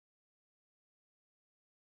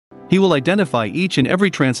he will identify each and every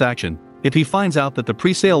transaction. If he finds out that the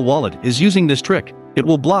pre-sale wallet is using this trick, it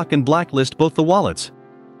will block and blacklist both the wallets.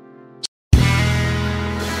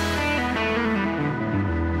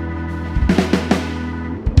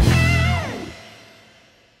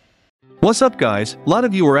 What's up guys, a lot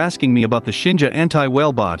of you were asking me about the Shinja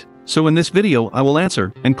anti-whale bot, so in this video I will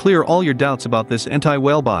answer and clear all your doubts about this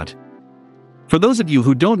anti-whale bot. For those of you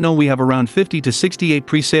who don't know, we have around 50 to 68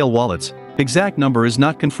 pre-sale wallets, exact number is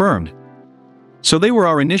not confirmed. So they were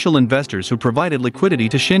our initial investors who provided liquidity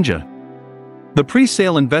to Shinja. The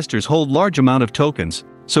pre-sale investors hold large amount of tokens,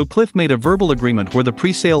 so Cliff made a verbal agreement where the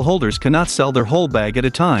pre-sale holders cannot sell their whole bag at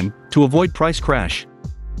a time, to avoid price crash.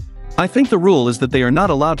 I think the rule is that they are not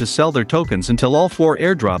allowed to sell their tokens until all 4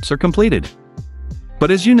 airdrops are completed. But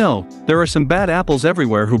as you know, there are some bad apples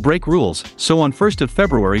everywhere who break rules, so on 1st of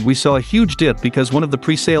February we saw a huge dip because one of the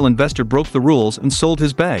pre-sale investor broke the rules and sold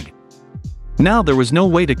his bag. Now there was no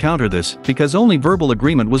way to counter this because only verbal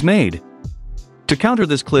agreement was made. To counter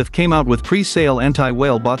this, Cliff came out with pre-sale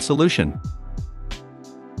anti-whale bot solution.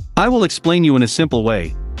 I will explain you in a simple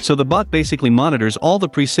way. So the bot basically monitors all the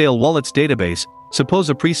pre-sale wallets database. Suppose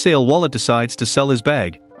a pre-sale wallet decides to sell his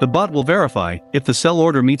bag, the bot will verify if the sell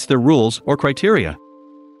order meets their rules or criteria.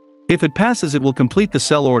 If it passes, it will complete the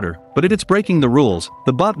sell order, but if it's breaking the rules,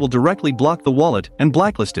 the bot will directly block the wallet and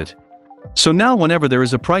blacklist it. So now whenever there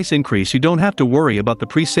is a price increase, you don't have to worry about the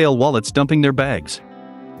pre-sale wallets dumping their bags.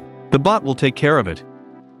 The bot will take care of it.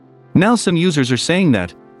 Now some users are saying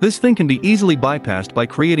that this thing can be easily bypassed by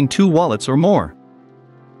creating 2 wallets or more.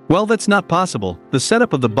 Well, that's not possible. The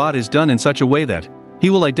setup of the bot is done in such a way that he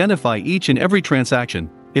will identify each and every transaction.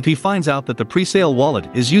 If he finds out that the pre-sale wallet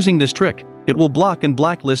is using this trick, it will block and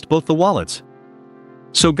blacklist both the wallets.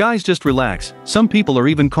 So guys, just relax. Some people are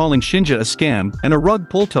even calling Shinja a scam and a rug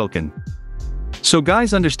pull token. So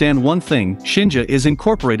guys, understand one thing, Shinja is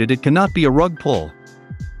incorporated, it cannot be a rug pull.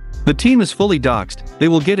 The team is fully doxed, they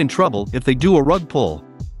will get in trouble if they do a rug pull.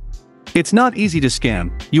 It's not easy to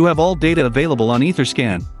scam, you have all data available on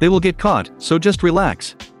Etherscan, they will get caught, so just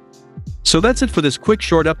relax. So that's it for this quick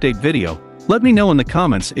short update video. Let me know in the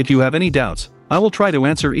comments if you have any doubts, I will try to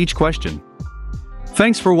answer each question.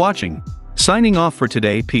 Thanks for watching. Signing off for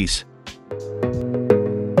today, peace.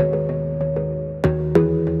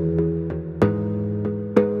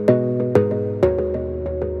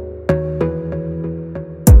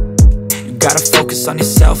 Gotta focus on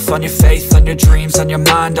yourself, on your faith, on your dreams, on your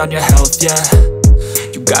mind, on your health, yeah.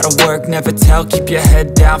 You gotta work, never tell, keep your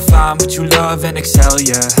head down, find what you love and excel,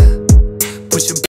 yeah. Push